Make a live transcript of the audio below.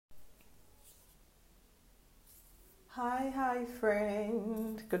Hi,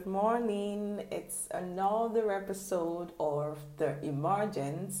 friend. Good morning. It's another episode of the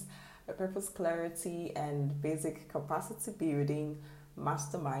Emergence, a purpose, clarity, and basic capacity building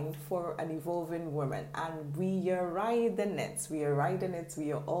mastermind for an evolving woman. And we are riding it. We are riding it.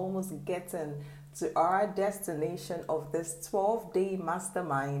 We are almost getting to our destination of this 12-day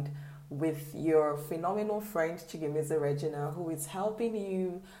mastermind with your phenomenal friend Chigimize Regina, who is helping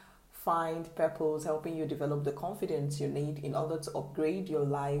you find purpose, helping you develop the confidence you need in order to upgrade your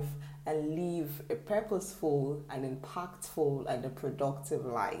life and live a purposeful and impactful and a productive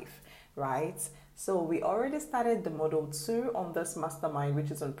life, right? So we already started the model 2 on this mastermind,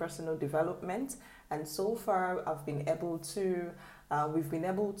 which is on personal development, and so far we've been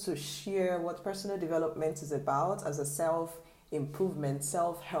able to share what personal development is about as a self improvement,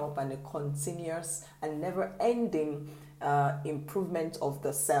 self help, and a continuous and never ending improvement of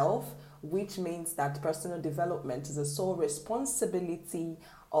the self, which means that personal development is a sole responsibility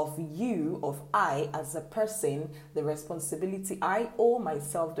of you, of I as a person, the responsibility I owe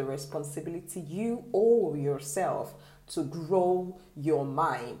myself, the responsibility you owe yourself to grow your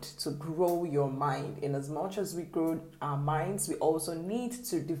mind, to grow your mind. In as much as we grow our minds, we also need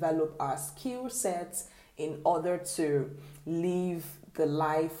to develop our skill sets in order to live the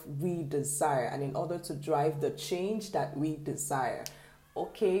life we desire and in order to drive the change that we desire.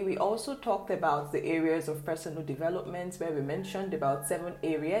 Okay, we also talked about the areas of personal development where we mentioned about 7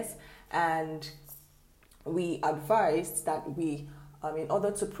 areas, and we advised that in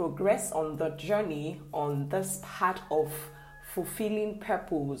order to progress on the journey on this path of fulfilling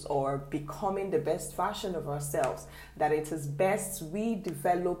purpose or becoming the best version of ourselves, that it is best we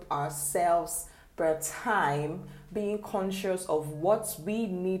develop ourselves per time, being conscious of what we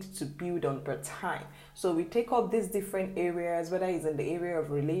need to build on per time. So we take up these different areas, whether it's in the area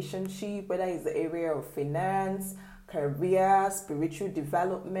of relationship, whether it's the area of finance, career, spiritual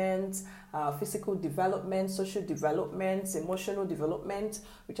development, physical development, social development, emotional development,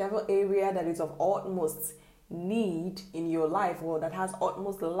 whichever area that is of utmost need in your life or that has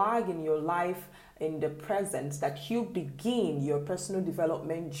utmost lag in your life in the present, that you begin your personal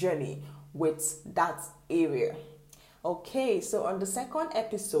development journey with that area. Okay, so on the second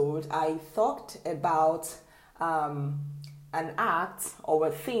episode, I talked about an act or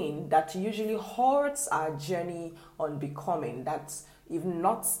a thing that usually hurts our journey on becoming, that if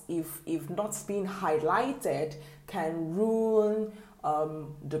not being highlighted can ruin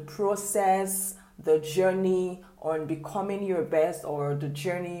the process, the journey on becoming your best, or the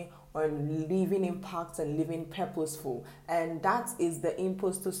journey on living impact and living purposeful. And that is the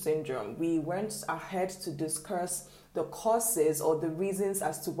imposter syndrome. We went ahead to discuss the causes or the reasons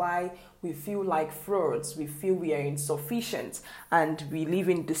as to why we feel like frauds, we feel we are insufficient, and we live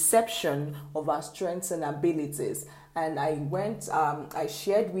in deception of our strengths and abilities. And I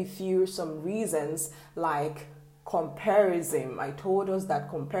shared with you some reasons like comparison. I told us that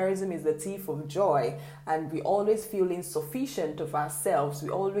comparison is the thief of joy, and we always feel insufficient of ourselves. We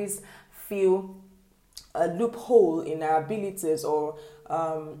always feel a loophole in our abilities or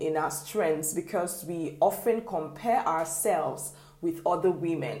in our strengths because we often compare ourselves with other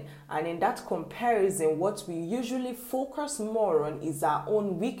women. And in that comparison, what we usually focus more on is our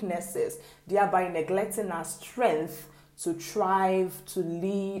own weaknesses, thereby neglecting our strength to thrive, to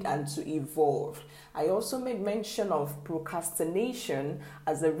lead, and to evolve. I also made mention of procrastination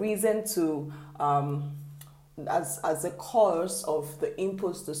as a reason to as a cause of the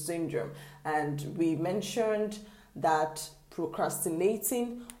imposter syndrome. And we mentioned that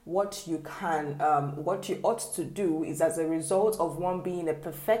procrastinating what you ought to do is as a result of one being a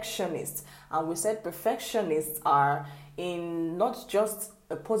perfectionist. And we said perfectionists are, in not just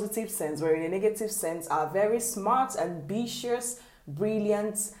a positive sense or in a negative sense, are very smart, ambitious,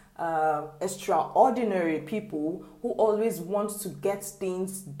 brilliant, extraordinary people who always want to get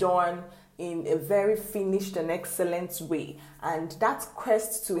things done in a very finished and excellent way. And that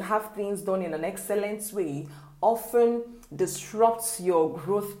quest to have things done in an excellent way often disrupts your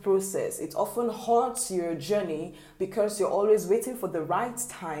growth process. It often hurts your journey because you're always waiting for the right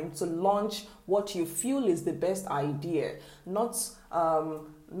time to launch what you feel is the best idea, not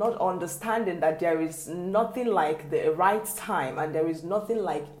understanding that there is nothing like the right time and there is nothing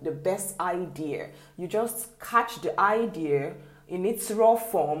like the best idea. You just catch the idea in its raw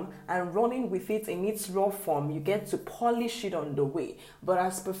form and running with it in its raw form, you get to polish it on the way. But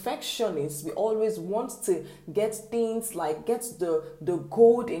as perfectionists, we always want to get things like get the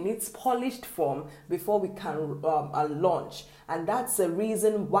gold in its polished form before we can launch. And that's the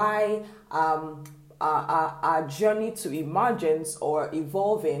reason why our journey to emergence or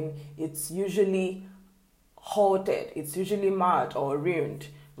evolving, it's usually halted, it's usually marred or ruined,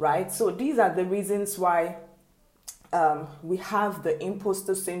 right? So these are the reasons why we have the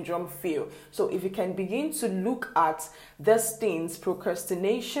imposter syndrome feel. So if you can begin to look at these things,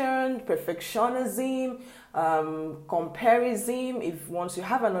 procrastination, perfectionism, comparison, if once you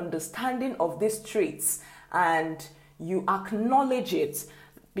have an understanding of these traits and you acknowledge it,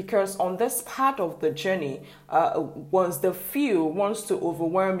 because on this part of the journey, once the fear wants to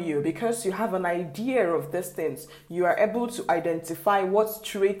overwhelm you, because you have an idea of these things, you are able to identify what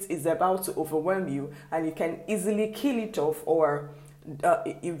trait is about to overwhelm you, and you can easily kill it off or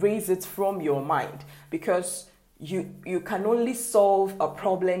erase it from your mind, because you can only solve a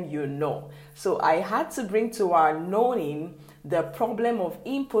problem you know. So I had to bring to our knowing the problem of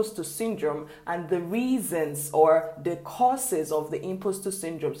imposter syndrome and the reasons or the causes of the imposter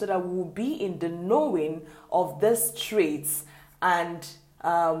syndrome, so that we will be in the knowing of these traits and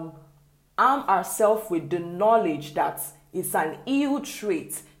arm ourselves with the knowledge that it's an ill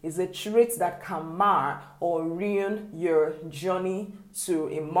trait, is a trait that can mar or ruin your journey to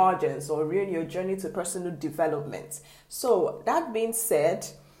emergence or ruin your journey to personal development. So that being said,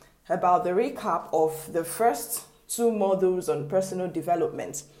 about the recap of the first two modules on personal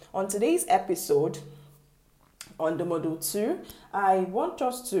development. On today's episode, on the module 2, I want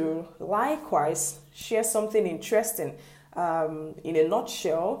us to likewise share something interesting. In a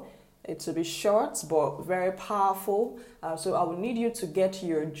nutshell, it will be short but very powerful. So I will need you to get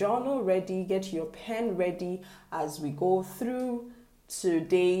your journal ready, get your pen ready as we go through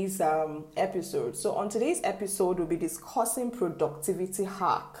today's episode. So on today's episode, we'll be discussing productivity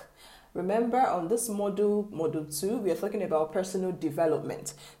hack. Remember, on this module 2, we are talking about personal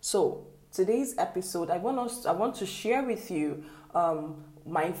development. So today's episode, I want to share with you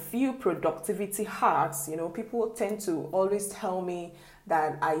my few productivity hacks. You know, people tend to always tell me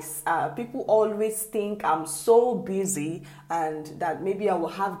that people always think I'm so busy and that maybe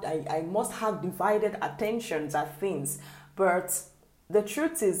I must have divided attentions at things, but the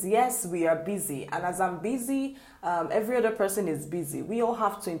truth is, yes, we are busy. And as I'm busy, every other person is busy. We all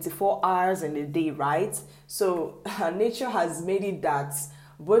have 24 hours in a day, right? So nature has made it that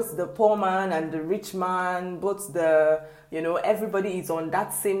both the poor man and the rich man, everybody is on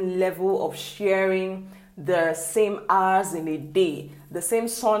that same level of sharing the same hours in a day. The same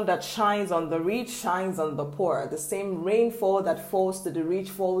sun that shines on the rich shines on the poor. The same rainfall that falls to the rich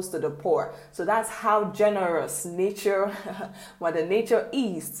falls to the poor. So that's how generous nature, Mother Nature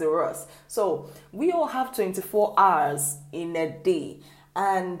is to us. So we all have 24 hours in a day.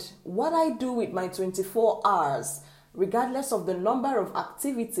 And what I do with my 24 hours, regardless of the number of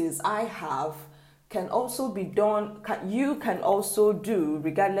activities I have, can also be done, you can also do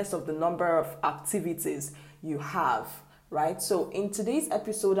regardless of the number of activities you have, right? So in today's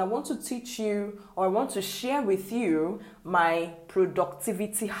episode, I want to teach you, or I want to share with you my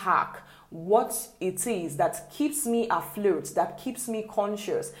productivity hack, what it is that keeps me afloat, that keeps me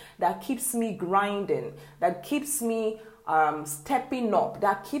conscious, that keeps me grinding, that keeps me stepping up,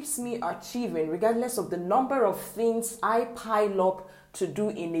 that keeps me achieving regardless of the number of things I pile up to do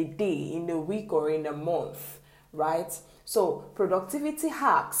in a day, in a week, or in a month, right? So productivity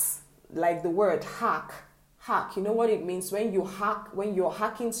hacks, like the word hack, you know what it means? When you're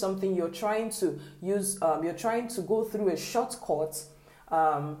hacking something, you're trying to go through a shortcut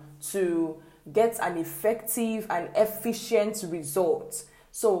to get an effective and efficient result.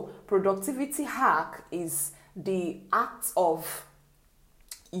 So productivity hack is the act of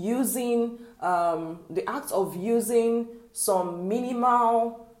using some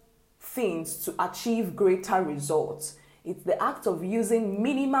minimal things to achieve greater results. It's the act of using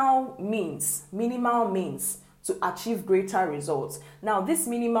minimal means to achieve greater results. Now, this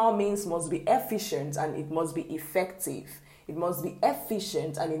minimal means must be efficient and it must be effective. It must be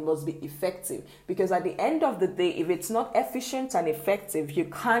efficient and it must be effective, because at the end of the day, if it's not efficient and effective, you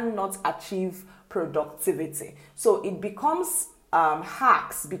cannot achieve productivity. So it becomes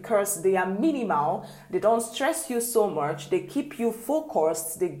hacks because they are minimal, they don't stress you so much, they keep you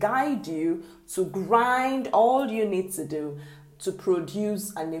focused, they guide you to grind all you need to do to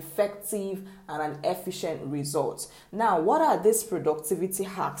produce an effective and an efficient result. Now, what are these productivity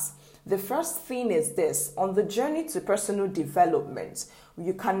hacks? The first thing is this: on the journey to personal development,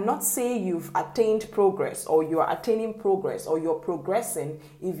 you cannot say you've attained progress or you're attaining progress or you're progressing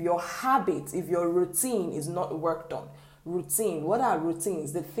if your habit, if your routine is not worked on. Routine. What are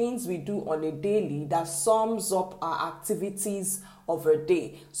routines? The things we do on a daily that sums up our activities of a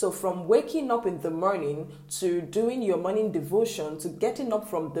day. So from waking up in the morning to doing your morning devotion, to getting up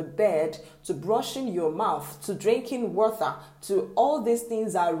from the bed, to brushing your mouth, to drinking water, to all these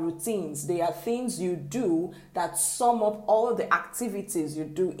things are routines. They are things you do that sum up all the activities you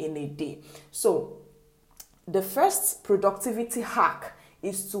do in a day. So the first productivity hack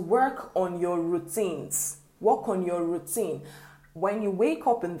is to work on your routines. Work on your routine. When you wake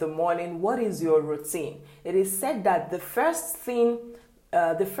up in the morning, what is your routine? It is said that the first thing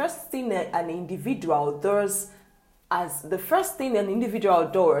an individual does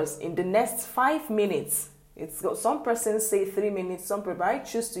in the next 5 minutes. Some persons say 3 minutes, some people I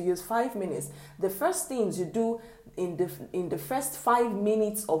choose to use 5 minutes. The first things you do in the first 5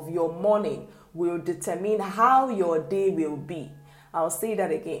 minutes of your morning will determine how your day will be. I'll say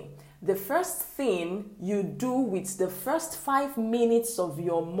that again. The first thing you do with the first 5 minutes of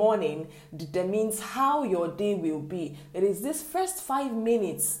your morning determines how your day will be. It is this first 5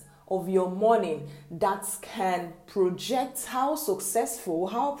 minutes of your morning that can project how successful,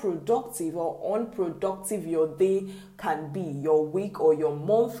 how productive or unproductive your day can be, your week or your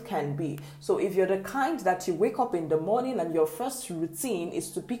month can be. So if you're the kind that you wake up in the morning and your first routine is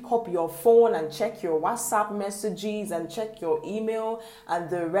to pick up your phone and check your WhatsApp messages and check your email and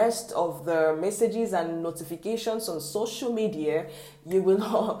the rest of the messages and notifications on social media, you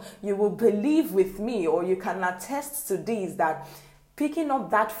will believe with me, or you can attest to this, that picking up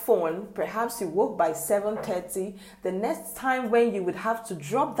that phone, perhaps you woke by 7:30. The next time when you would have to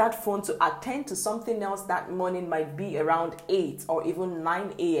drop that phone to attend to something else that morning might be around 8 or even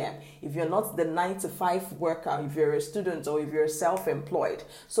 9 a.m. if you're not the 9 to 5 worker, if you're a student or if you're self-employed.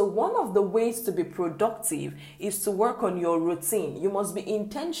 So one of the ways to be productive is to work on your routine. You must be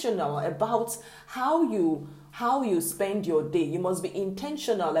intentional about how you spend your day. You must be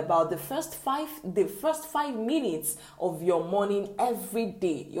intentional about the first five minutes of your morning every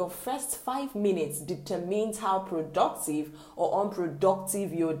day. Your first 5 minutes determines how productive or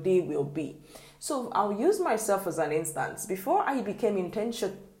unproductive your day will be. So I'll use myself as an instance. Before I became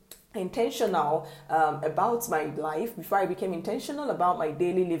intentional about my life, before I became intentional about my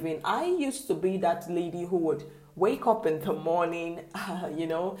daily living, I used to be that lady who would wake up in the morning,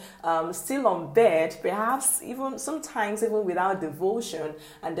 still on bed, perhaps sometimes even without devotion,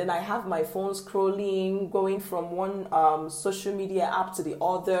 and then I have my phone scrolling, going from one social media app to the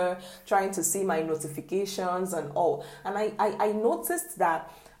other, trying to see my notifications and all. And I noticed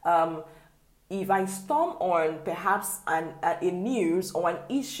that if I storm on perhaps a news or an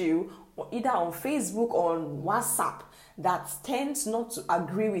issue, or either on Facebook or on WhatsApp, that tends not to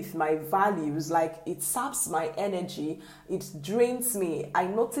agree with my values, like it saps my energy, it drains me, I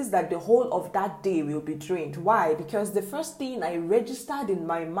notice that the whole of that day will be drained. Why? Because the first thing I registered in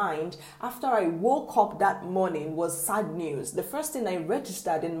my mind after I woke up that morning was sad news. The first thing I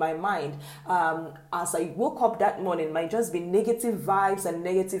registered in my mind as I woke up that morning might just be negative vibes and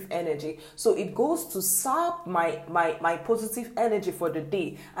negative energy. So it goes to sap my positive energy for the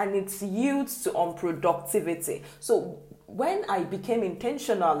day, and it yields to unproductivity. So when I became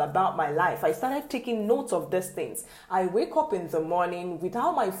intentional about my life, I started taking note of these things. I wake up in the morning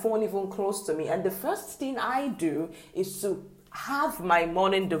without my phone even close to me, and the first thing I do is to have my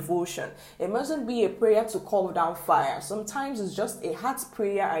morning devotion. It mustn't be a prayer to call down fire. Sometimes it's just a heart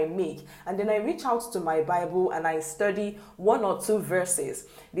prayer I make, and then I reach out to my Bible and I study 1 or 2 verses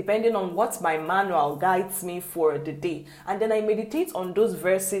depending on what my manual guides me for the day, and then I meditate on those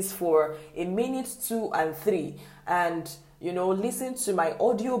verses for a minute, 2 and 3, and listen to my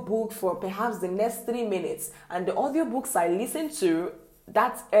audiobook for perhaps the next 3 minutes. And the audiobooks I listen to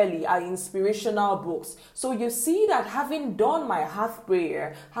that early are inspirational books. So you see that having done my heart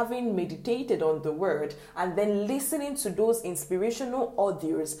prayer, having meditated on the word, and then listening to those inspirational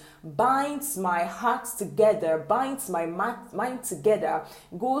audios binds my heart together, binds my mind together,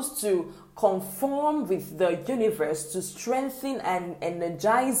 goes to conform with the universe to strengthen and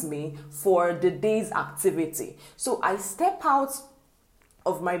energize me for the day's activity. So I step out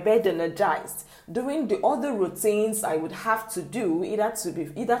of my bed energized, doing the other routines I would have to do, either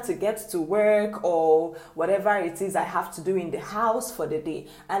to get to work or whatever it is I have to do in the house for the day.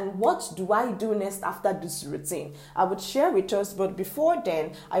 And what do I do next after this routine? I would share with us, but before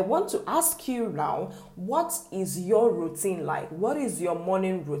then, I want to ask you now, what is your routine like? What is your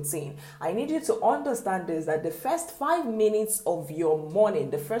morning routine? I need you to understand this, that the first 5 minutes of your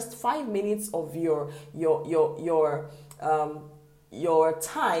morning, the first 5 minutes of your your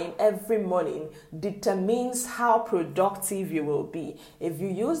time every morning determines how productive you will be. If you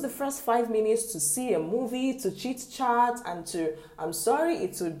use the first 5 minutes to see a movie, to chit chat, and I'm sorry,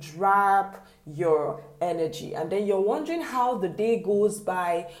 it will drop your energy. And then you're wondering how the day goes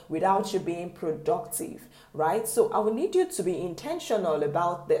by without you being productive, right? So I will need you to be intentional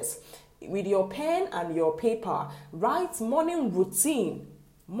about this. With your pen and your paper, write morning routine,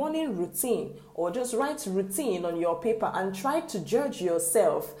 or just write routine on your paper and try to judge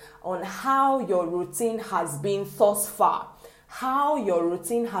yourself on how your routine has been thus far.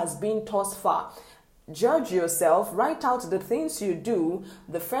 Judge yourself, write out the things you do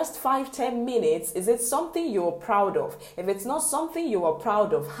the first 5-10 minutes. Is it something you're proud of? If it's not something you are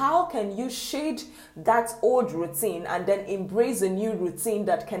proud of, how can you shade that old routine and then embrace a new routine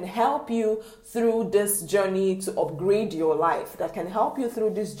that can help you through this journey to upgrade your life, that can help you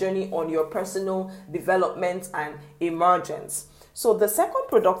through this journey on your personal development and emergence? So the second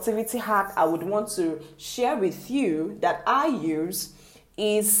productivity hack I would want to share with you that I use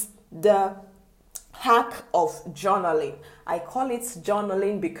is the hack of journaling. I call it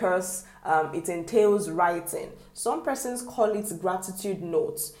journaling because it entails writing. Some persons call it gratitude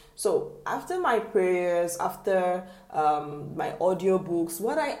notes. So after my prayers, after my audiobooks,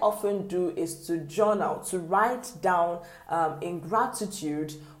 what I often do is to journal, to write down in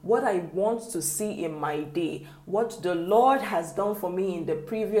gratitude what I want to see in my day, what the Lord has done for me in the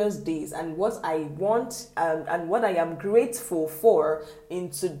previous days, and what I want and what I am grateful for in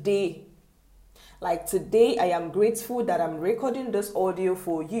today. Like today, I am grateful that I'm recording this audio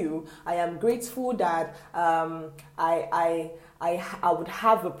for you. I am grateful that I would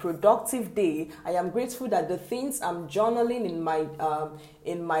have a productive day. I am grateful that the things I'm journaling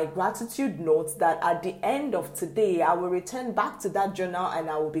in my gratitude notes, that at the end of today, I will return back to that journal and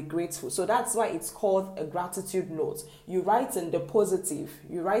I will be grateful. So that's why it's called a gratitude note. You write in the positive.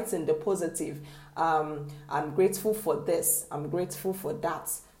 I'm grateful for this. I'm grateful for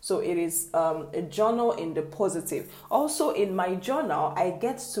that. So it is a journal in the positive. Also in my journal, I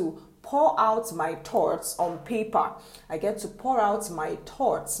get to pour out my thoughts on paper. I get to pour out my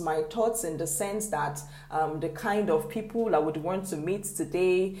thoughts in the sense that the kind of people I would want to meet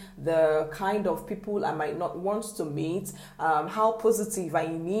today, the kind of people I might not want to meet, how positive I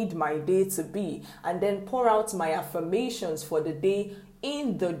need my day to be, and then pour out my affirmations for the day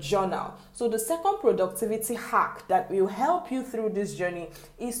in the journal. So the second productivity hack that will help you through this journey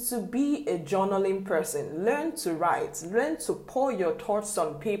is to be a journaling person. Learn to write, learn to pour your thoughts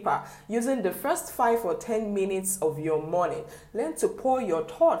on paper using the first 5 or 10 minutes of your morning. Learn to pour your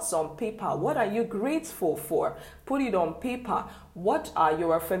thoughts on paper. What are you grateful for? Put it on paper. What are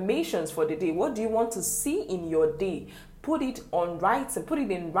your affirmations for the day? What do you want to see in your day? Put it in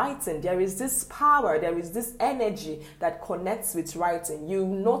writing. There is this power, there is this energy that connects with writing. You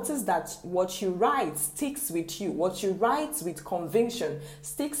notice that what you write sticks with you. What you write with conviction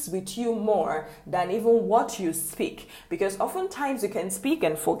sticks with you more than even what you speak. Because oftentimes you can speak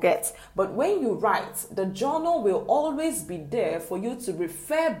and forget. But when you write, the journal will always be there for you to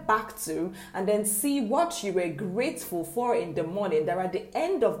refer back to and then see what you were grateful for in the morning. That at the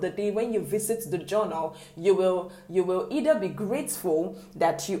end of the day, when you visit the journal, you will either be grateful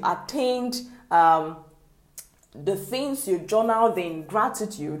that you attained the things you journaled in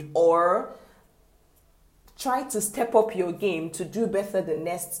gratitude, or try to step up your game to do better the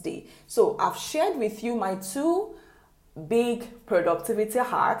next day. So I've shared with you my 2 big productivity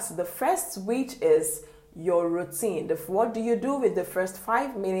hacks. The first, which is your routine. What do you do with the first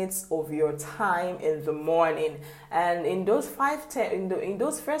 5 minutes of your time in the morning? And in those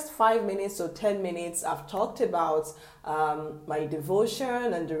first 5 minutes or 10 minutes, I've talked about my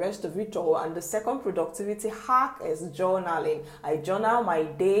devotion and the rest of it all. And the second productivity hack is journaling. I journal my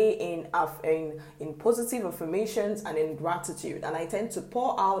day in positive affirmations and in gratitude, and I tend to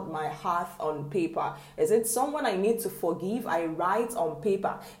pour out my heart on paper. Is it someone I need to forgive? I write on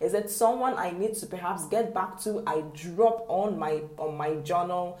paper. Is it someone I need to perhaps get back to? I drop on my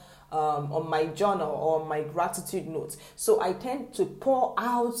journal. On my gratitude notes. So I tend to pour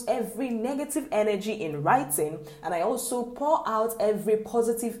out every negative energy in writing, and I also pour out every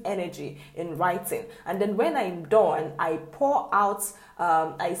positive energy in writing. And then when I'm done, I pour out,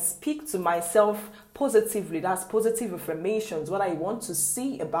 I speak to myself positively. That's positive affirmations, what I want to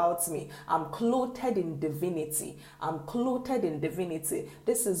see about me. I'm clothed in divinity.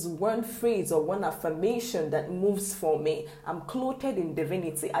 This is one phrase or one affirmation that moves for me. I'm clothed in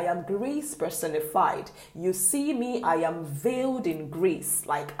divinity. I am grace personified. You see me, I am veiled in grace.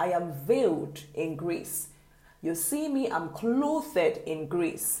 Like I am veiled in grace. You see me, I'm clothed in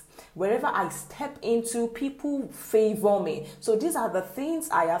grace. Wherever I step into, people favor me. So these are the things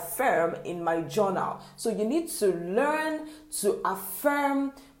I affirm in my journal. So you need to learn to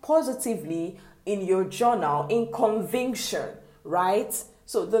affirm positively in your journal in conviction, right?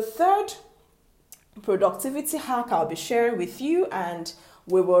 So the third productivity hack I'll be sharing with you, and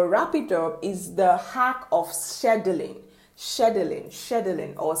we will wrap it up, is the hack of scheduling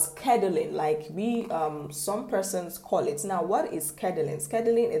or scheduling, like we some persons call it. Now, what is scheduling?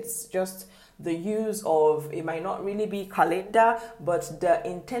 Scheduling, it's just the use of, it might not really be calendar, but the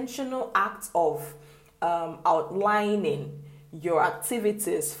intentional act of outlining your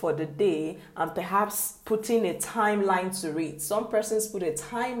activities for the day and perhaps putting a timeline to it. Some persons put a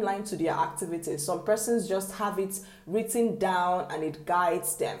timeline to their activities. Some persons just have it written down and it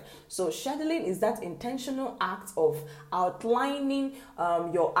guides them. So scheduling is that intentional act of outlining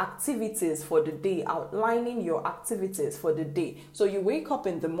your activities for the day, So you wake up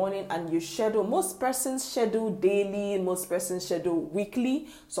in the morning and you schedule. Most persons schedule daily, most persons schedule weekly.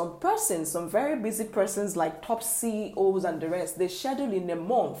 Some very busy persons like top CEOs and the rest, they schedule in a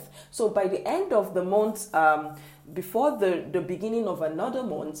month. So by the end of the month, before the beginning of another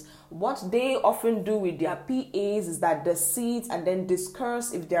month, what they often do with their PAs is that they sit and then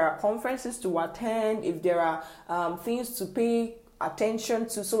discuss if there are conferences to attend, if there are things to pay attention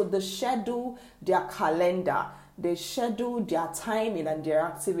to. So they schedule their calendar, they schedule their timing and their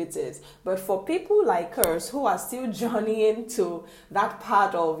activities. But for people like us who are still journeying to that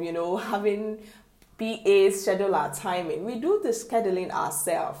part of, having PAs schedule our timing, we do the scheduling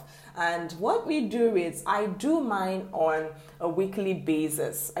ourselves. And what we do is, I do mine on a weekly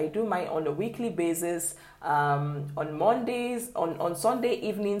basis. On Mondays, on Sunday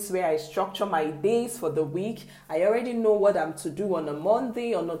evenings, where I structure my days for the week. I already know what I'm to do on a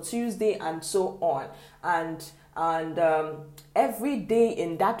Monday, on a Tuesday, and so on. And every day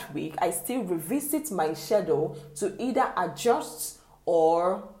in that week, I still revisit my schedule to either adjust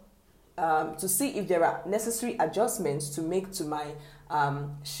or to see if there are necessary adjustments to make to my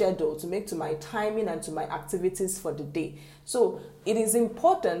schedule, to make to my timing and to my activities for the day. So it is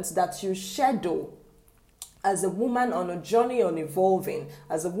important that you schedule as a woman on a journey on evolving,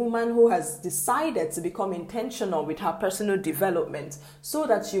 as a woman who has decided to become intentional with her personal development, so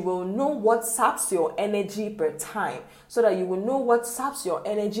that you will know what saps your energy per time, so that you will know what saps your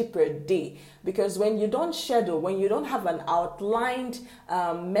energy per day. Because when you don't schedule, when you don't have an outlined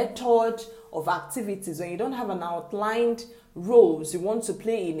method of activities, when you don't have an outlined roles you want to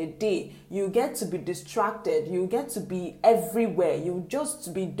play in a day, you get to be distracted, you get to be everywhere, you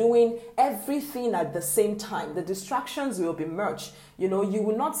just be doing everything at the same time. The distractions will be merged. You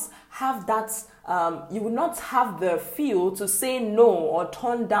will not have that, you will not have the feel to say no or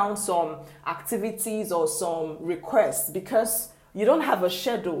turn down some activities or some requests, because you don't have a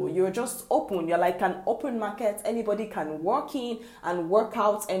schedule. You're just open. You're like an open market. Anybody can walk in and work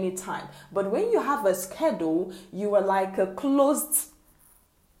out anytime. But when you have a schedule, you are like a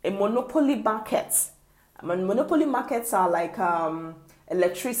monopoly market. Monopoly markets are like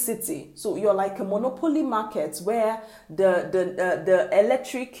electricity. So you're like a monopoly market where the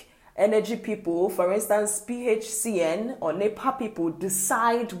electric energy people, for instance, PHCN or NEPA people,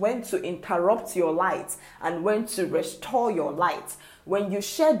 decide when to interrupt your light and when to restore your light. When you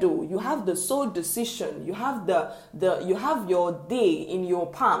schedule, you have the sole decision. You have you have your day in your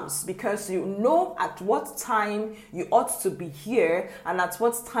palms, because you know at what time you ought to be here and at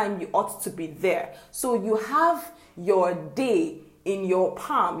what time you ought to be there. So you have your day in your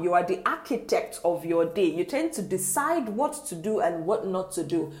palm. You are the architect of your day. You tend to decide what to do and what not to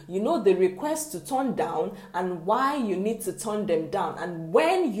do. You know the requests to turn down and why you need to turn them down and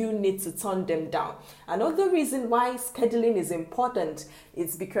when you need to turn them down. Another reason why scheduling is important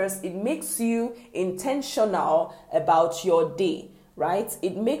is because it makes you intentional about your day. Right?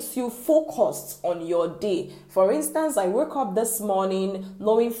 It makes you focused on your day. For instance, I woke up this morning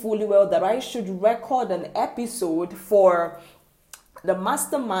knowing fully well that I should record an episode for the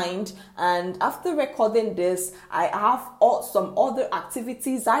mastermind, and after recording this, I have some other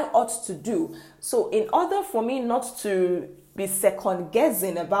activities I ought to do. So in order for me not to be second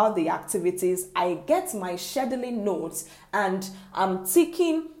guessing about the activities, I get my scheduling notes and I'm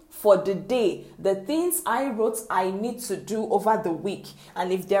ticking for the day the things I wrote I need to do over the week.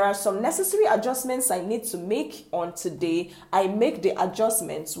 And if there are some necessary adjustments I need to make on today, I make the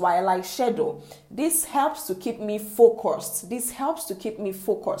adjustments while I schedule. This helps to keep me focused.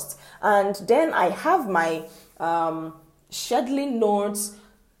 And then I have my scheduling notes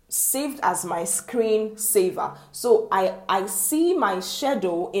saved as my screen saver. So I see my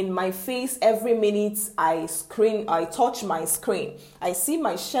shadow in my face every minute I touch my screen. I see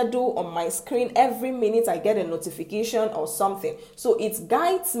my shadow on my screen every minute I get a notification or something. So it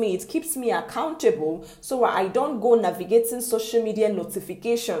guides me, it keeps me accountable, so I don't go navigating social media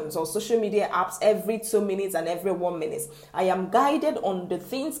notifications or social media apps every 2 minutes and every 1 minute. I am guided on the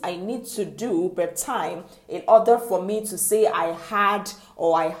things I need to do per time in order for me to say I had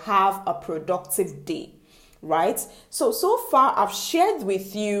or I have a productive day, right? So far I've shared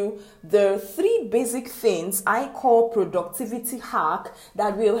with you the 3 basic things I call productivity hack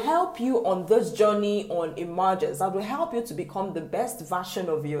that will help you on this journey on emergence, that will help you to become the best version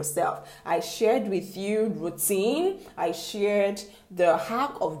of yourself. I shared with you routine, I shared the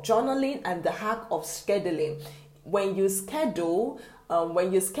hack of journaling and the hack of scheduling. When you schedule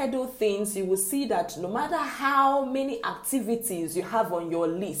things, you will see that no matter how many activities you have on your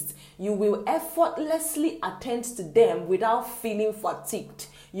list, you will effortlessly attend to them without feeling fatigued.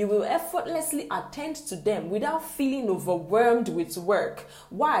 You will effortlessly attend to them without feeling overwhelmed with work.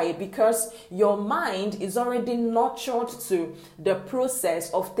 Why? Because your mind is already nurtured to the process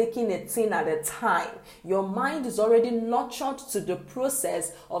of taking a thing at a time. Your mind is already nurtured to the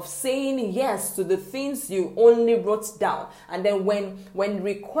process of saying yes to the things you only wrote down. And then when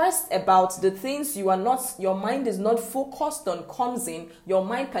requests about the things your mind is not focused on comes in, your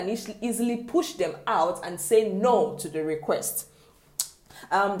mind can easily push them out and say no to the request.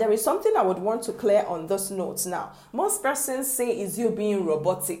 There is something I would want to clear on this note now. Most persons say it's you being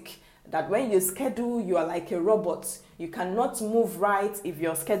robotic, that when you schedule, you are like a robot. You cannot move right if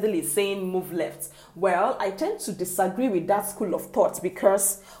your schedule is saying move left. Well, I tend to disagree with that school of thought,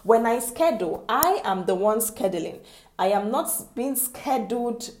 because when I schedule, I am the one scheduling. I am not being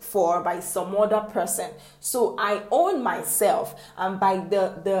scheduled for by some other person. So I own myself, and by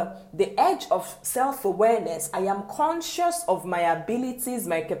the edge of self-awareness, I am conscious of my abilities,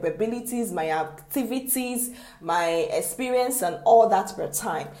 my capabilities, my activities, my experience, and all that per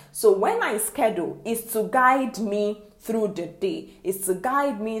time. So when I schedule, it's to guide me through the day, is to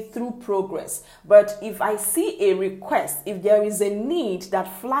guide me through progress. But if I see a request, if there is a need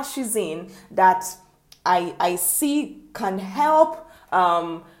that flashes in that I see can help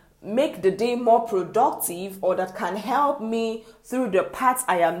make the day more productive, or that can help me through the path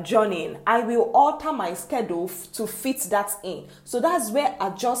I am journeying, I will alter my schedule to fit that in. So that's where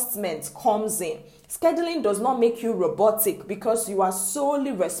adjustment comes in. Scheduling does not make you robotic, because you are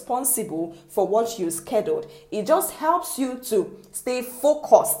solely responsible for what you scheduled. It just helps you to stay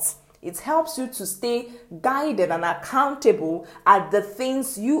focused. It helps you to stay guided and accountable at the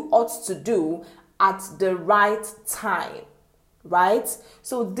things you ought to do at the right time, right?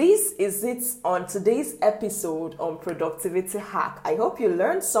 So this is it on today's episode on productivity hack. I hope you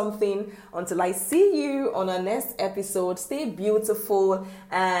learned something. Until I see you on our next episode, stay beautiful,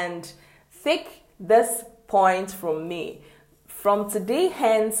 and take this point from me. From today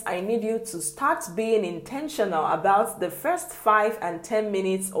hence, I need you to start being intentional about the first 5 and 10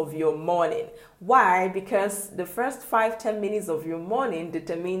 minutes of your morning. Why? Because the first 5-10 minutes of your morning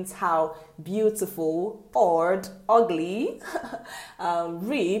determines how beautiful or ugly,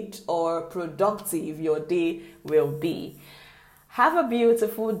 ripped or productive your day will be. Have a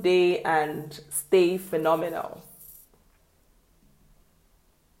beautiful day and stay phenomenal.